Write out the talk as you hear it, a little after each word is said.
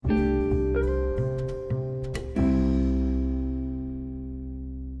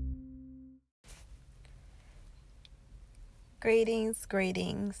Greetings,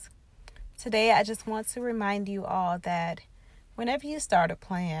 greetings. Today, I just want to remind you all that whenever you start a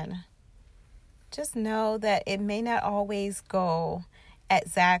plan, just know that it may not always go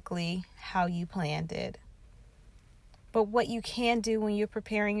exactly how you planned it. But what you can do when you're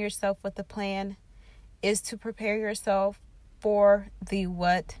preparing yourself with a plan is to prepare yourself for the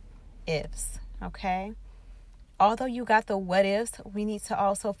what ifs, okay? Although you got the what ifs, we need to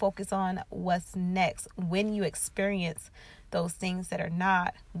also focus on what's next when you experience those things that are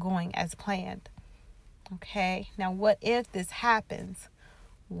not going as planned. Okay, now what if this happens?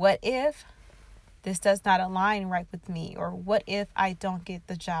 What if this does not align right with me? Or what if I don't get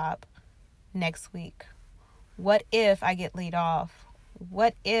the job next week? What if I get laid off?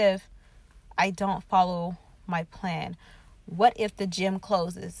 What if I don't follow my plan? What if the gym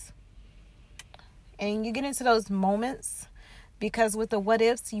closes? And you get into those moments because with the what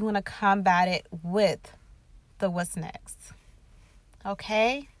ifs, you want to combat it with the what's next.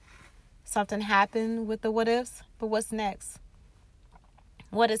 Okay? Something happened with the what ifs, but what's next?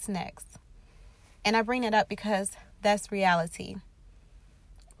 What is next? And I bring it up because that's reality.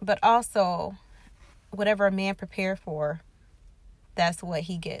 But also, whatever a man prepared for, that's what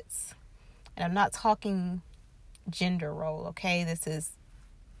he gets. And I'm not talking gender role, okay? This is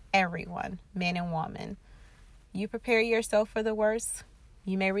everyone, man and woman. You prepare yourself for the worst,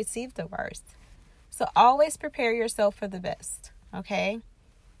 you may receive the worst. So always prepare yourself for the best, okay?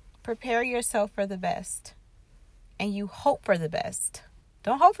 Prepare yourself for the best. And you hope for the best.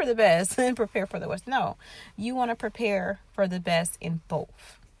 Don't hope for the best and prepare for the worst. No, you want to prepare for the best in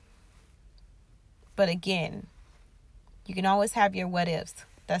both. But again, you can always have your what ifs.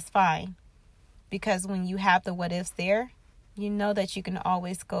 That's fine. Because when you have the what ifs there, you know that you can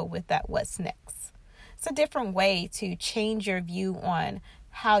always go with that what's next. It's a different way to change your view on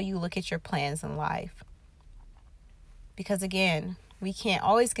how you look at your plans in life. Because again, we can't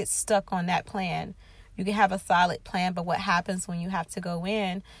always get stuck on that plan. You can have a solid plan, but what happens when you have to go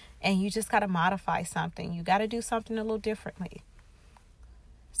in and you just got to modify something? You got to do something a little differently.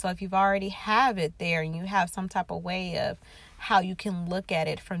 So if you've already have it there and you have some type of way of how you can look at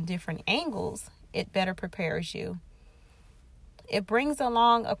it from different angles, it better prepares you. It brings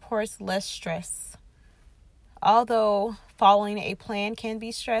along, of course, less stress. Although following a plan can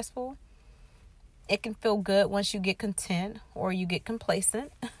be stressful, it can feel good once you get content or you get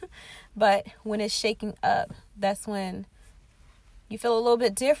complacent. But when it's shaking up, that's when you feel a little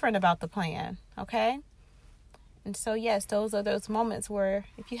bit different about the plan, okay? And so, yes, those are those moments where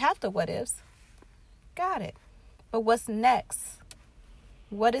if you have the what ifs, got it. But what's next?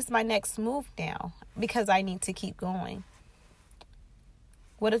 What is my next move now? Because I need to keep going.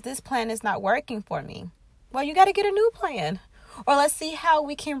 What if this plan is not working for me? Well, you got to get a new plan. Or let's see how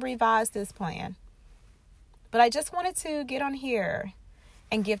we can revise this plan. But I just wanted to get on here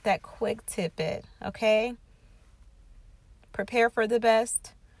and give that quick tidbit, okay? Prepare for the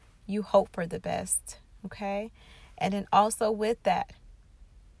best. You hope for the best, okay? And then also with that,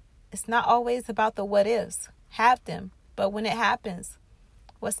 it's not always about the what ifs. Have them. But when it happens,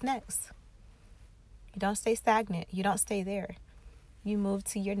 what's next? You don't stay stagnant. You don't stay there. You move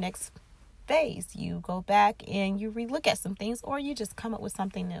to your next phase. You go back and you relook at some things, or you just come up with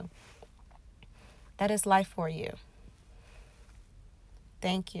something new. That is life for you.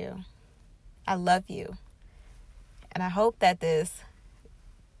 Thank you. I love you. And I hope that this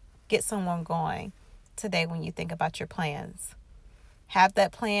gets someone going today when you think about your plans. Have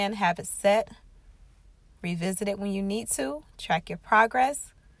that plan, have it set, revisit it when you need to, track your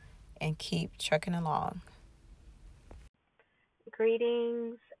progress, and keep trucking along.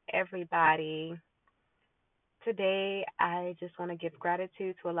 Greetings, everybody. Today, I just want to give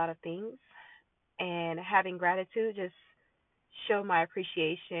gratitude to a lot of things, and having gratitude just show my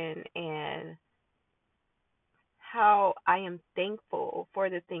appreciation and how I am thankful for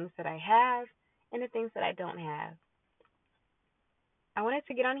the things that I have and the things that I don't have. I wanted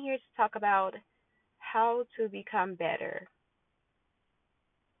to get on here to talk about how to become better.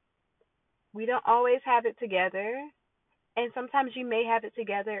 We don't always have it together, and sometimes you may have it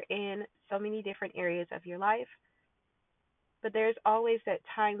together in so many different areas of your life. But there's always that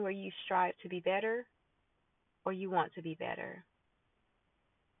time where you strive to be better or you want to be better.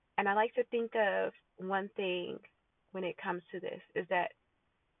 And I like to think of one thing when it comes to this is that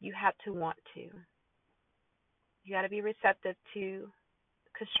you have to want to. You got to be receptive to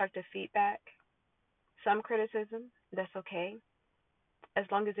constructive feedback, some criticism, that's okay, as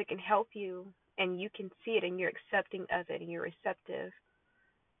long as it can help you and you can see it and you're accepting of it and you're receptive.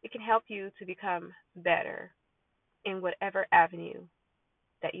 It can help you to become better in whatever avenue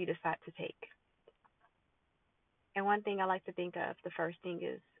that you decide to take. And one thing I like to think of, the first thing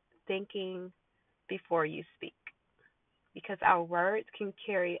is thinking before you speak, because our words can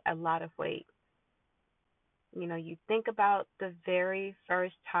carry a lot of weight. You think about the very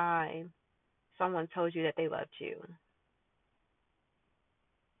first time someone told you that they loved you.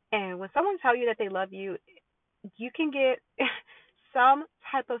 And when someone tells you that they love you, you can get some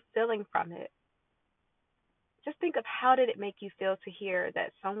type of feeling from it. Just think of how did it make you feel to hear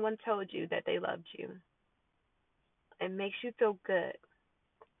that someone told you that they loved you. It makes you feel good.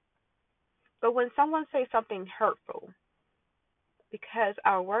 But when someone says something hurtful, because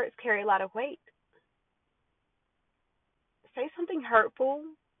our words carry a lot of weight, say something hurtful,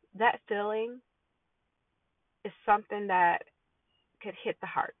 that feeling is something that could hit the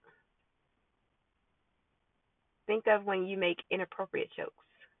heart. Think of when you make inappropriate jokes,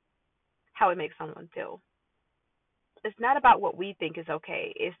 how it makes someone feel. It's not about what we think is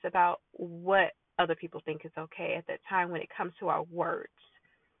okay, it's about what other people think is okay at that time when it comes to our words,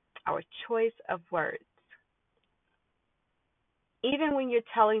 our choice of words. Even when you're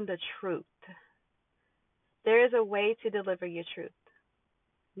telling the truth, there is a way to deliver your truth.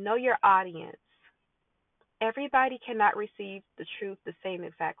 Know your audience. Everybody cannot receive the truth the same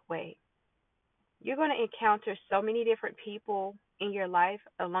exact way. You're going to encounter so many different people in your life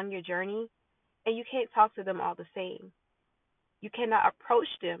along your journey, and you can't talk to them all the same. You cannot approach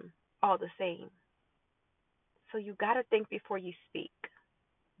them all the same. So you got to think before you speak.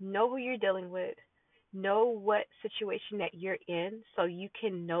 Know who you're dealing with. Know what situation that you're in so you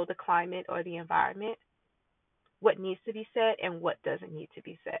can know the climate or the environment, what needs to be said and what doesn't need to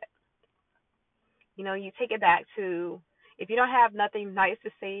be said. You take it back to if you don't have nothing nice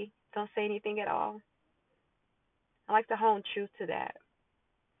to say, don't say anything at all. I like to hone truth to that.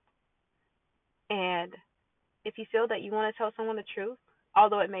 And if you feel that you want to tell someone the truth,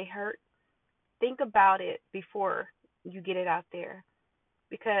 although it may hurt, think about it before you get it out there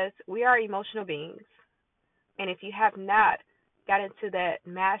because we are emotional beings. And if you have not got into that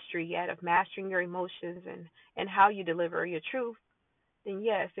mastery yet of mastering your emotions and how you deliver your truth, then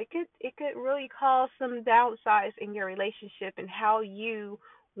yes, it could really cause some downsides in your relationship and how you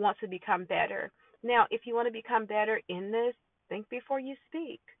want to become better. Now, if you want to become better in this, think before you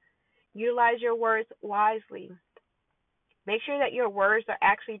speak. Utilize your words wisely. Make sure that your words are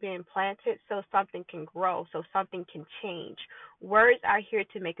actually being planted so something can grow, so something can change. Words are here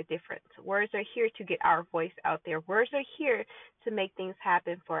to make a difference. Words are here to get our voice out there. Words are here to make things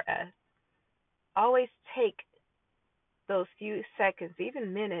happen for us. Always take those few seconds,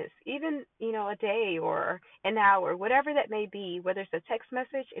 even minutes, even, a day or an hour, whatever that may be, whether it's a text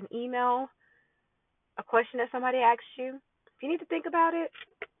message, an email, a question that somebody asks you. If you need to think about it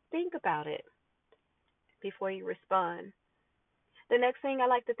before you respond. The next thing I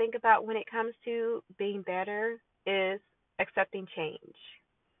like to think about when it comes to being better is accepting change.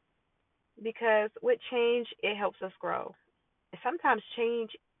 Because with change, it helps us grow. And sometimes change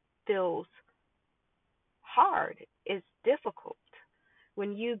feels hard, it's difficult.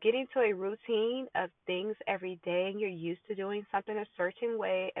 When you get into a routine of things every day and you're used to doing something a certain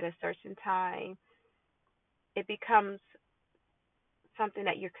way at a certain time, it becomes something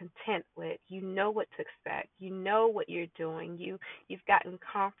that you're content with. You know what to expect. You know what you're doing. You've gotten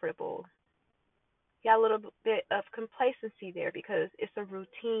comfortable. You got a little bit of complacency there because it's a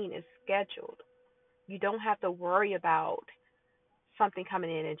routine, it's scheduled. You don't have to worry about something coming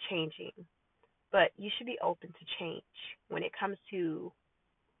in and changing. But you should be open to change when it comes to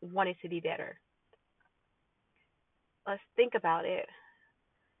wanting to be better. Let's think about it.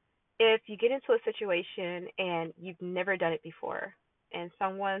 If you get into a situation and you've never done it before, and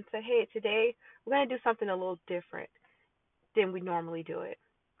someone said, "Hey, today we're going to do something a little different than we normally do it,"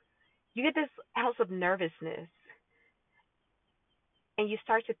 you get this ounce of nervousness and you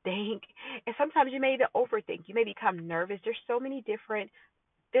start to think, and sometimes you may even overthink. You may become nervous. There's so many different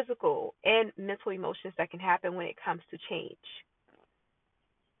physical and mental emotions that can happen when it comes to change,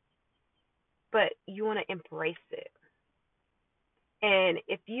 but you want to embrace it. And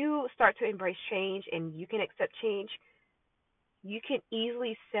if you start to embrace change and you can accept change, you can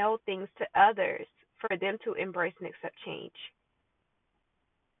easily sell things to others for them to embrace and accept change.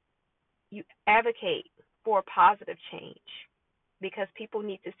 You advocate for positive change because people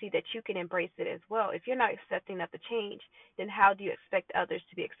need to see that you can embrace it as well. If you're not accepting of the change, then how do you expect others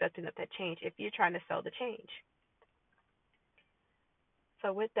to be accepting of that change if you're trying to sell the change?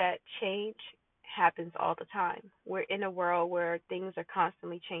 So, with that, change happens all the time. We're in a world where things are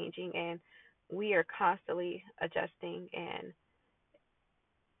constantly changing and we are constantly adjusting, and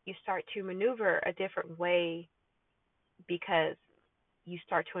you start to maneuver a different way because you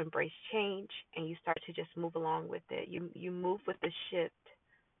start to embrace change and you start to just move along with it. You move with the shift.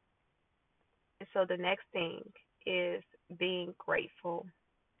 And so the next thing is being grateful.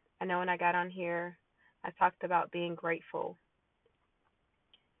 I know when I got on here, I talked about being grateful,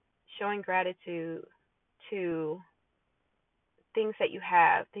 showing gratitude to things that you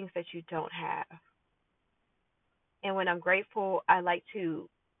have, things that you don't have. And when I'm grateful, I like to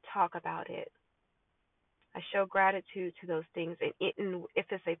talk about it. I show gratitude to those things. And if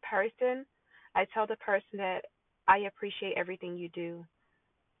it's a person, I tell the person that I appreciate everything you do.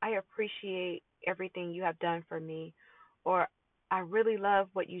 I appreciate everything you have done for me. Or I really love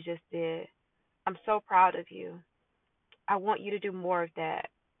what you just did. I'm so proud of you. I want you to do more of that.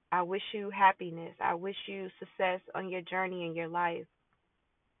 I wish you happiness. I wish you success on your journey in your life.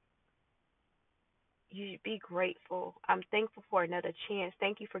 You be grateful. I'm thankful for another chance.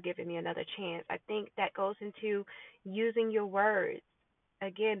 Thank you for giving me another chance. I think that goes into using your words.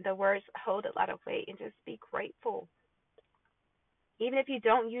 Again, the words hold a lot of weight, and just be grateful. Even if you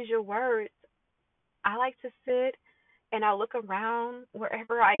don't use your words, I like to sit and I look around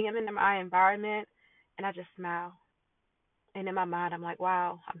wherever I am in my environment and I just smile. And in my mind, I'm like,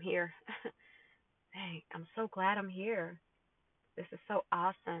 wow, I'm here. Dang, I'm so glad I'm here. This is so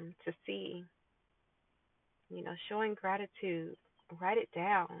awesome to see. Showing gratitude. Write it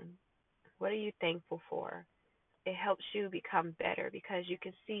down. What are you thankful for? It helps you become better because you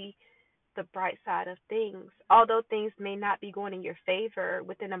can see the bright side of things. Although things may not be going in your favor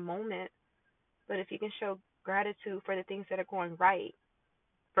within a moment, but if you can show gratitude for the things that are going right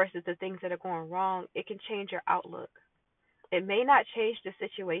versus the things that are going wrong, it can change your outlook. It may not change the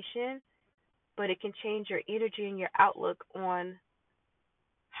situation, but it can change your energy and your outlook on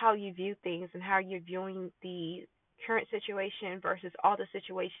how you view things and how you're viewing the current situation versus all the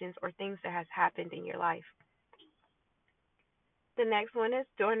situations or things that has happened in your life. The next one is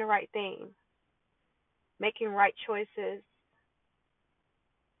doing the right thing, making right choices,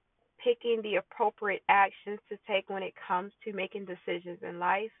 picking the appropriate actions to take when it comes to making decisions in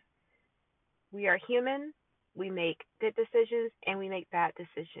life. We are human. We make good decisions and we make bad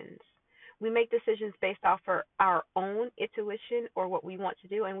decisions. We make decisions based off of our own intuition or what we want to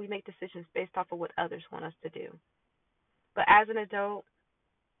do, and we make decisions based off of what others want us to do. But as an adult,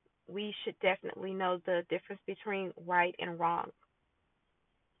 we should definitely know the difference between right and wrong.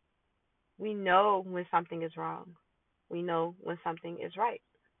 We know when something is wrong. We know when something is right.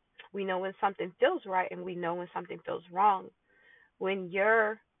 We know when something feels right, and we know when something feels wrong. When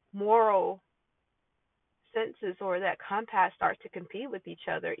your moral senses or that compass start to compete with each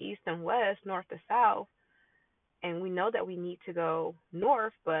other, east and west, north to south, and we know that we need to go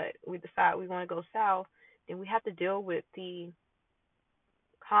north, but we decide we want to go south, then we have to deal with the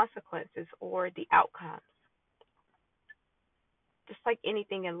consequences or the outcomes. Just like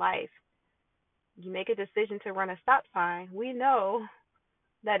anything in life, you make a decision to run a stop sign. We know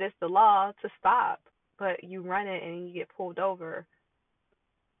that it's the law to stop, but you run it and you get pulled over.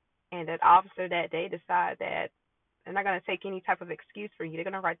 And that officer that day decide that they're not going to take any type of excuse for you. They're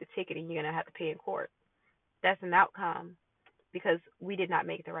going to write the ticket and you're going to have to pay in court. That's an outcome because we did not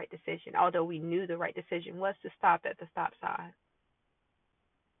make the right decision, although we knew the right decision was to stop at the stop sign.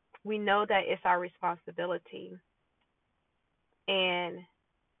 We know that it's our responsibility. And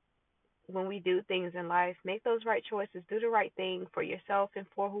when we do things in life, make those right choices, do the right thing for yourself and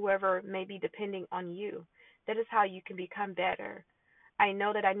for whoever may be depending on you. That is how you can become better. I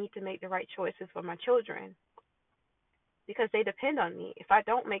know that I need to make the right choices for my children because they depend on me. If I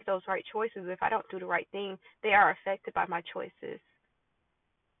don't make those right choices, if I don't do the right thing, they are affected by my choices.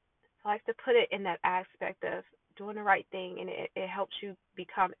 So I like to put it in that aspect of doing the right thing, and it helps you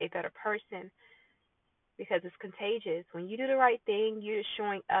become a better person because it's contagious. When you do the right thing, you're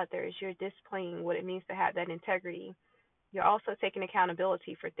showing others, you're displaying what it means to have that integrity. You're also taking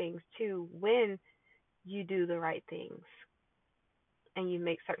accountability for things too when you do the right things and you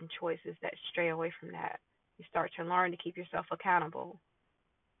make certain choices that stray away from that. You start to learn to keep yourself accountable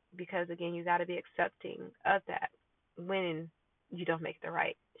because, again, you got to be accepting of that when you don't make the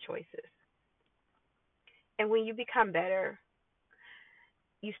right choices. And when you become better,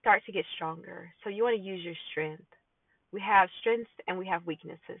 you start to get stronger. So you want to use your strength. We have strengths and we have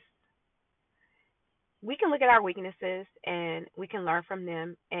weaknesses. We can look at our weaknesses and we can learn from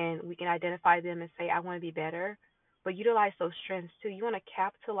them and we can identify them and say, I want to be better. But utilize those strengths too. You want to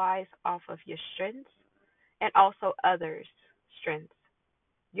capitalize off of your strengths and also others' strengths.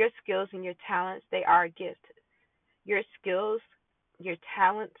 Your skills and your talents, they are a gift. Your skills, your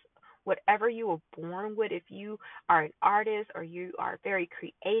talents, whatever you were born with, if you are an artist or you are very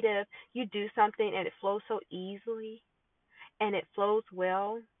creative, you do something and it flows so easily and it flows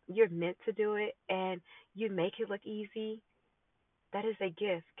well, you're meant to do it, and you make it look easy, that is a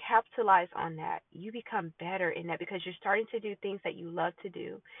gift. Capitalize on that. You become better in that because you're starting to do things that you love to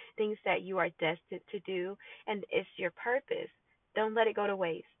do, things that you are destined to do, and it's your purpose. Don't let it go to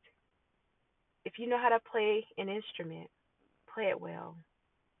waste. If you know how to play an instrument, play it well.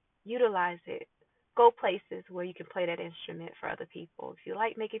 Utilize it. Go places where you can play that instrument for other people. If you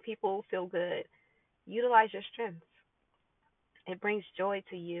like making people feel good, utilize your strengths. It brings joy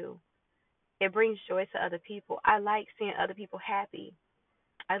to you. It brings joy to other people. I like seeing other people happy.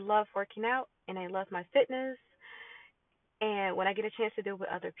 I love working out and I love my fitness. And when I get a chance to do it with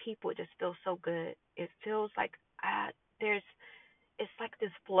other people, it just feels so good. It feels like there's, it's like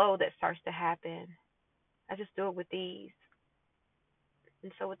this flow that starts to happen. I just do it with ease.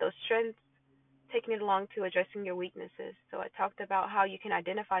 And so with those strengths, taking it along to addressing your weaknesses. So I talked about how you can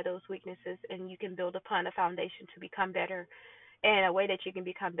identify those weaknesses and you can build upon a foundation to become better. And a way that you can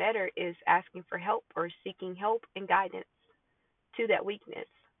become better is asking for help or seeking help and guidance to that weakness.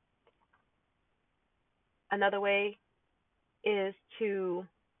 Another way is to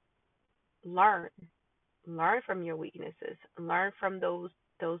learn. Learn from your weaknesses. Learn from those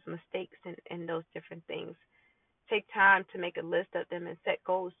mistakes and those different things. Take time to make a list of them and set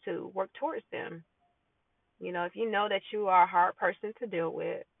goals to work towards them. If you know that you are a hard person to deal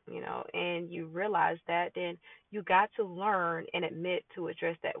with, and you realize that, then you got to learn and admit to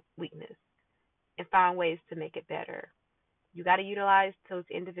address that weakness and find ways to make it better. You got to utilize those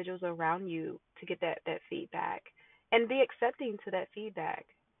individuals around you to get that feedback and be accepting to that feedback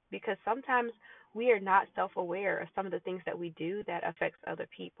because sometimes we are not self-aware of some of the things that we do that affects other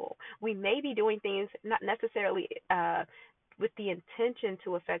people. We may be doing things not necessarily with the intention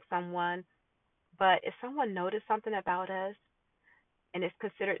to affect someone, but if someone noticed something about us and it's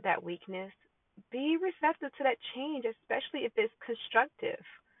considered that weakness, be receptive to that change, especially if it's constructive.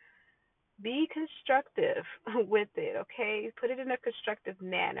 Be constructive with it, okay? Put it in a constructive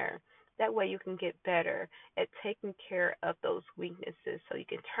manner. That way you can get better at taking care of those weaknesses so you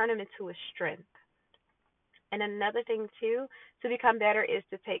can turn them into a strength. And another thing, too, to become better is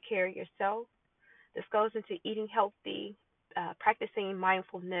to take care of yourself. This goes into eating healthy, practicing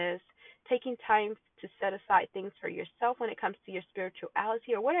mindfulness, taking time to set aside things for yourself when it comes to your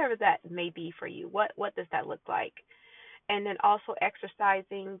spirituality or whatever that may be for you. What does that look like? And then also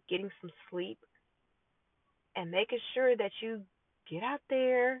exercising, getting some sleep, and making sure that you get out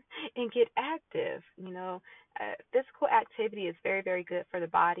there and get active. Physical activity is very, very good for the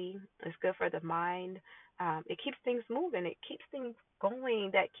body. It's good for the mind. It keeps things moving. It keeps things going.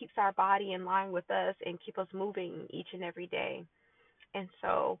 That keeps our body in line with us and keep us moving each and every day. And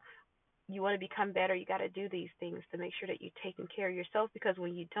so you want to become better, you got to do these things to make sure that you're taking care of yourself because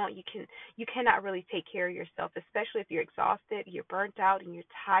when you don't, you cannot really take care of yourself, especially if you're exhausted, you're burnt out and you're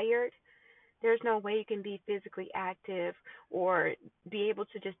tired. There's no way you can be physically active or be able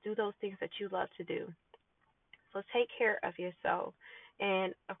to just do those things that you love to do. So take care of yourself.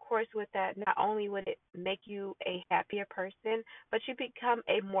 And of course, with that, not only would it make you a happier person, but you become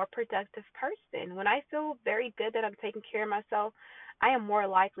a more productive person. When I feel very good that I'm taking care of myself, I am more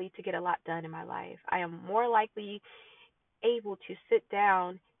likely to get a lot done in my life. I am more likely able to sit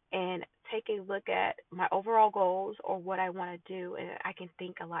down and take a look at my overall goals or what I want to do, and I can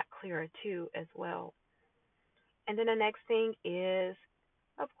think a lot clearer too as well. And then the next thing is,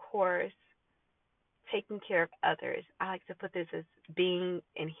 of course, taking care of others. I like to put this as being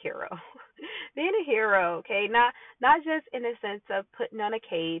a hero. Being a hero, okay? Not just in the sense of putting on a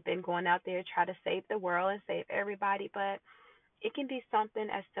cape and going out there try to save the world and save everybody, but it can be something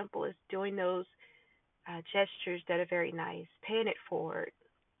as simple as doing those gestures that are very nice, paying it forward,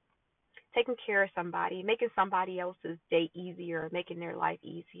 taking care of somebody, making somebody else's day easier, making their life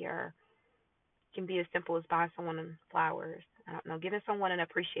easier. It can be as simple as buying someone flowers. I don't know, giving someone an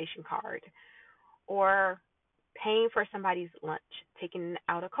appreciation card, or paying for somebody's lunch, taking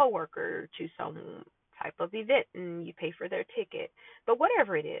out a coworker to some type of event and you pay for their ticket. But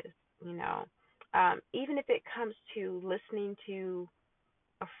whatever it is, you know, even if it comes to listening to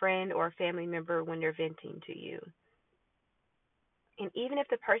a friend or a family member when they're venting to you, and even if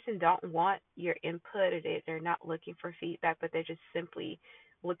the person don't want your input or they're not looking for feedback, but they're just simply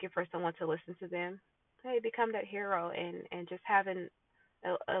looking for someone to listen to them, hey, become that hero and just having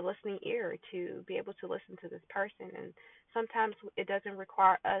a listening ear to be able to listen to this person. And sometimes it doesn't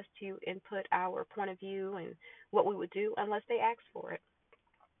require us to input our point of view and what we would do unless they ask for it.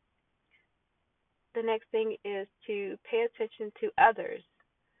 The next thing is to pay attention to others.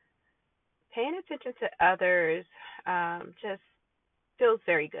 Paying attention to others just feels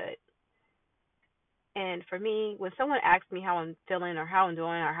very good. And for me, when someone asks me how I'm feeling or how I'm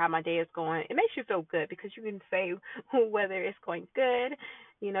doing or how my day is going, it makes you feel good because you can say whether it's going good,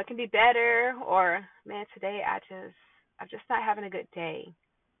 it can be better, or man, today I'm just not having a good day.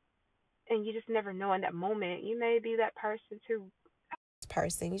 And you just never know in that moment. You may be that person too.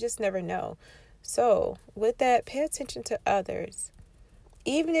 Person, you just never know. So, with that, pay attention to others.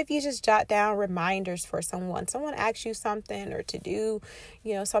 Even if you just jot down reminders for someone asks you something or to do,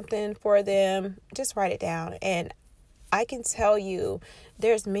 something for them, just write it down. And I can tell you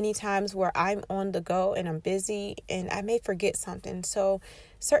there's many times where I'm on the go and I'm busy and I may forget something. So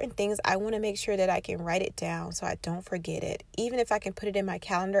certain things I want to make sure that I can write it down so I don't forget it. Even if I can put it in my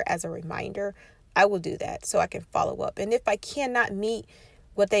calendar as a reminder, I will do that so I can follow up. And if I cannot meet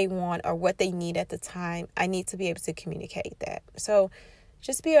what they want or what they need at the time, I need to be able to communicate that. So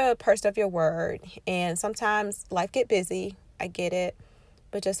just be a person of your word. And sometimes life get busy. I get it.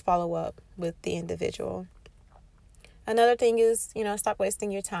 But just follow up with the individual. Another thing is, stop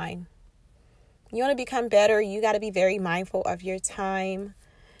wasting your time. You want to become better, you got to be very mindful of your time.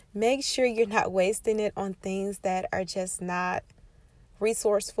 Make sure you're not wasting it on things that are just not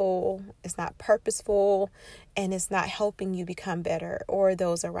resourceful, it's not purposeful, and it's not helping you become better or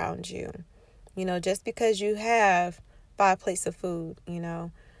those around you. Just because you have 5 plates of food,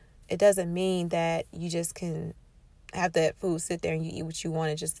 it doesn't mean that you just can have that food sit there and you eat what you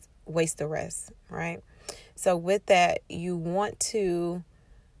want and just waste the rest, right? So with that, you want to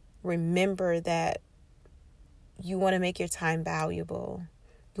remember that you want to make your time valuable.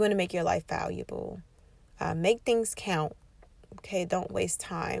 You want to make your life valuable. Make things count. Okay, don't waste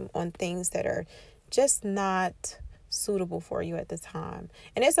time on things that are just not suitable for you at the time.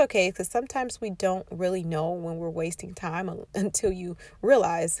 And it's okay because sometimes we don't really know when we're wasting time until you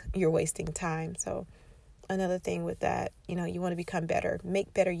realize you're wasting time. So another thing with that, you want to become better,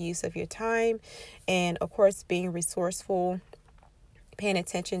 make better use of your time, and of course being resourceful, paying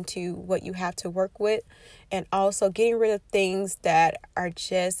attention to what you have to work with, and also getting rid of things that are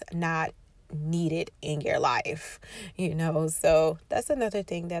just not needed in your life, so that's another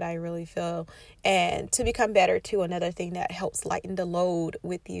thing that I really feel. And to become better too, another thing that helps lighten the load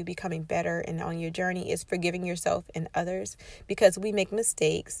with you becoming better and on your journey is forgiving yourself and others, because we make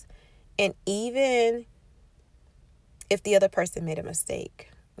mistakes. And even if the other person made a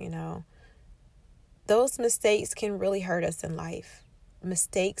mistake, those mistakes can really hurt us in life.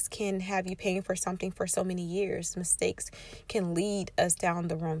 Mistakes can have you paying for something for so many years. Mistakes can lead us down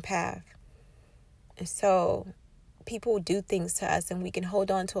the wrong path. And so people do things to us and we can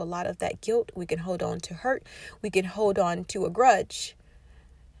hold on to a lot of that guilt. We can hold on to hurt. We can hold on to a grudge.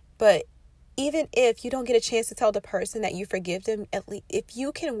 But even if you don't get a chance to tell the person that you forgive them, at least if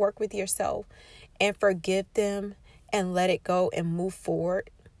you can work with yourself and forgive them and let it go and move forward,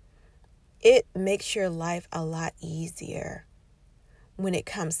 it makes your life a lot easier when it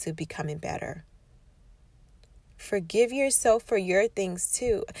comes to becoming better. Forgive yourself for your things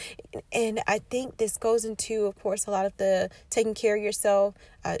too. And I think this goes into, of course, a lot of the taking care of yourself,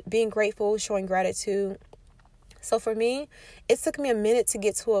 being grateful, showing gratitude. So for me, it took me a minute to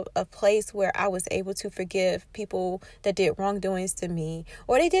get to a place where I was able to forgive people that did wrongdoings to me,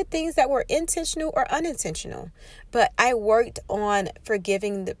 or they did things that were intentional or unintentional. But I worked on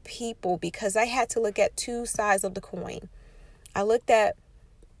forgiving the people because I had to look at 2 sides of the coin. I looked at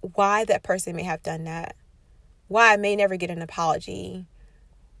why that person may have done that, why I may never get an apology,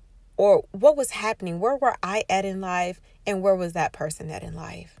 or what was happening. Where were I at in life, and where was that person at in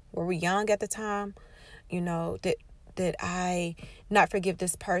life? Were we young at the time? Did I not forgive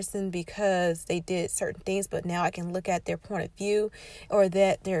this person because they did certain things, but now I can look at their point of view, or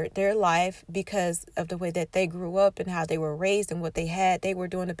that their life, because of the way that they grew up and how they were raised and what they had, they were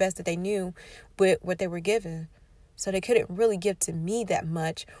doing the best that they knew with what they were given. So they couldn't really give to me that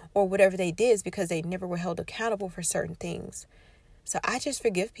much, or whatever they did is because they never were held accountable for certain things. So I just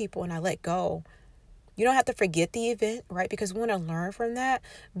forgive people and I let go. You don't have to forget the event, right? Because we want to learn from that.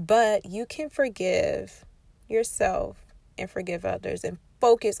 But you can forgive yourself and forgive others and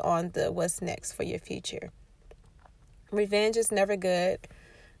focus on the what's next for your future. Revenge is never good.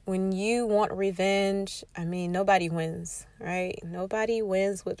 When you want revenge, nobody wins, right? Nobody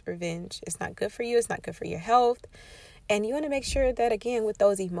wins with revenge. It's not good for you. It's not good for your health. And you want to make sure that, again, with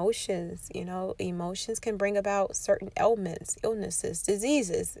those emotions, emotions can bring about certain ailments, illnesses,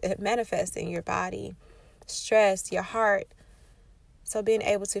 diseases that manifest in your body, stress, your heart. So being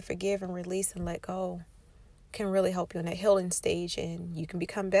able to forgive and release and let go can really help you in that healing stage, and you can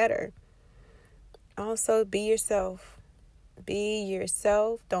become better. Also, be yourself. Be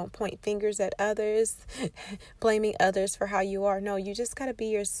yourself. Don't point fingers at others, blaming others for how you are. No, you just got to be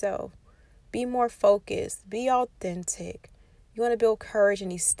yourself. Be more focused. Be authentic. You want to build courage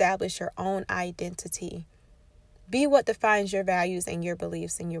and establish your own identity. Be what defines your values and your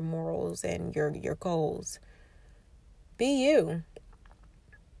beliefs and your morals and your goals. Be you.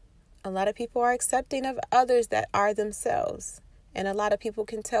 A lot of people are accepting of others that are themselves. And a lot of people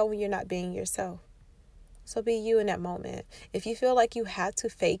can tell when you're not being yourself. So be you in that moment. If you feel like you have to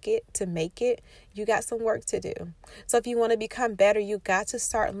fake it to make it, you got some work to do. So if you want to become better, you got to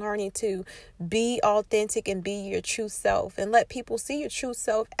start learning to be authentic and be your true self and let people see your true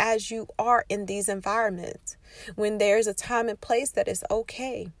self as you are in these environments. When there's a time and place that is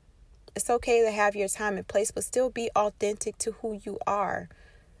okay. It's okay to have your time and place, but still be authentic to who you are.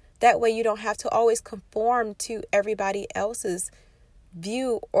 That way you don't have to always conform to everybody else's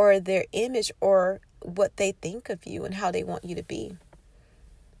view or their image or what they think of you and how they want you to be.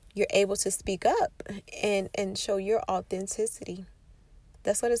 You're able to speak up and show your authenticity.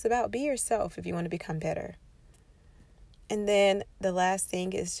 That's what it's about. Be yourself if you want to become better. And then the last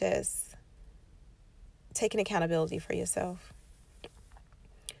thing is just taking accountability for yourself.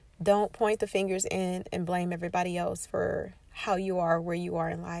 Don't point the fingers in and blame everybody else for how you are, where you are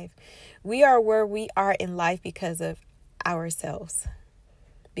in life. We are where we are in life because of ourselves.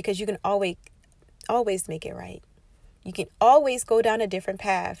 Because you can always make it right. You can always go down a different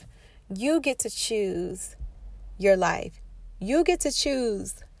path. You get to choose your life. You get to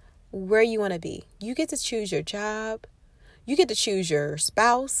choose where you want to be. You get to choose your job. You get to choose your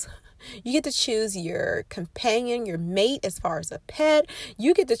spouse. You get to choose your companion, your mate, as far as a pet.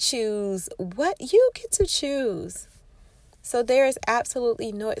 You get to choose what you get to choose. So there is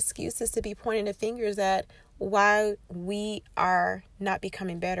absolutely no excuses to be pointing the fingers at why we are not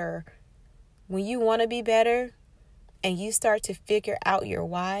becoming better. When you want to be better and you start to figure out your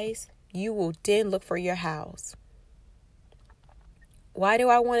whys, you will then look for your hows. Why do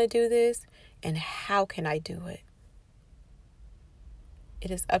I want to do this? And how can I do it? It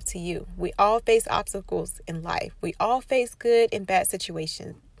is up to you. We all face obstacles in life. We all face good and bad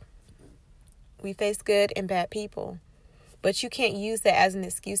situations. We face good and bad people. But you can't use that as an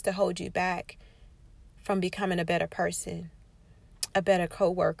excuse to hold you back from becoming a better person, a better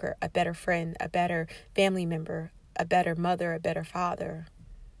coworker, a better friend, a better family member, a better mother, a better father,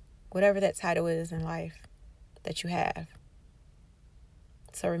 whatever that title is in life that you have.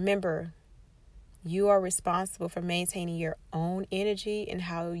 So remember, you are responsible for maintaining your own energy and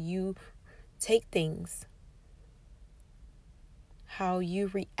how you take things, how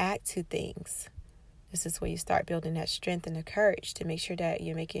you react to things. This is where you start building that strength and the courage to make sure that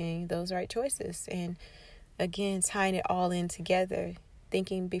you're making those right choices. And again, tying it all in together,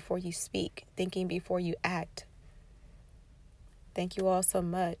 thinking before you speak, thinking before you act. Thank you all so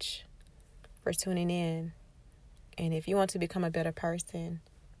much for tuning in. And if you want to become a better person,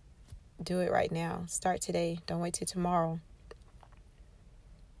 do it right now. Start today. Don't wait till tomorrow.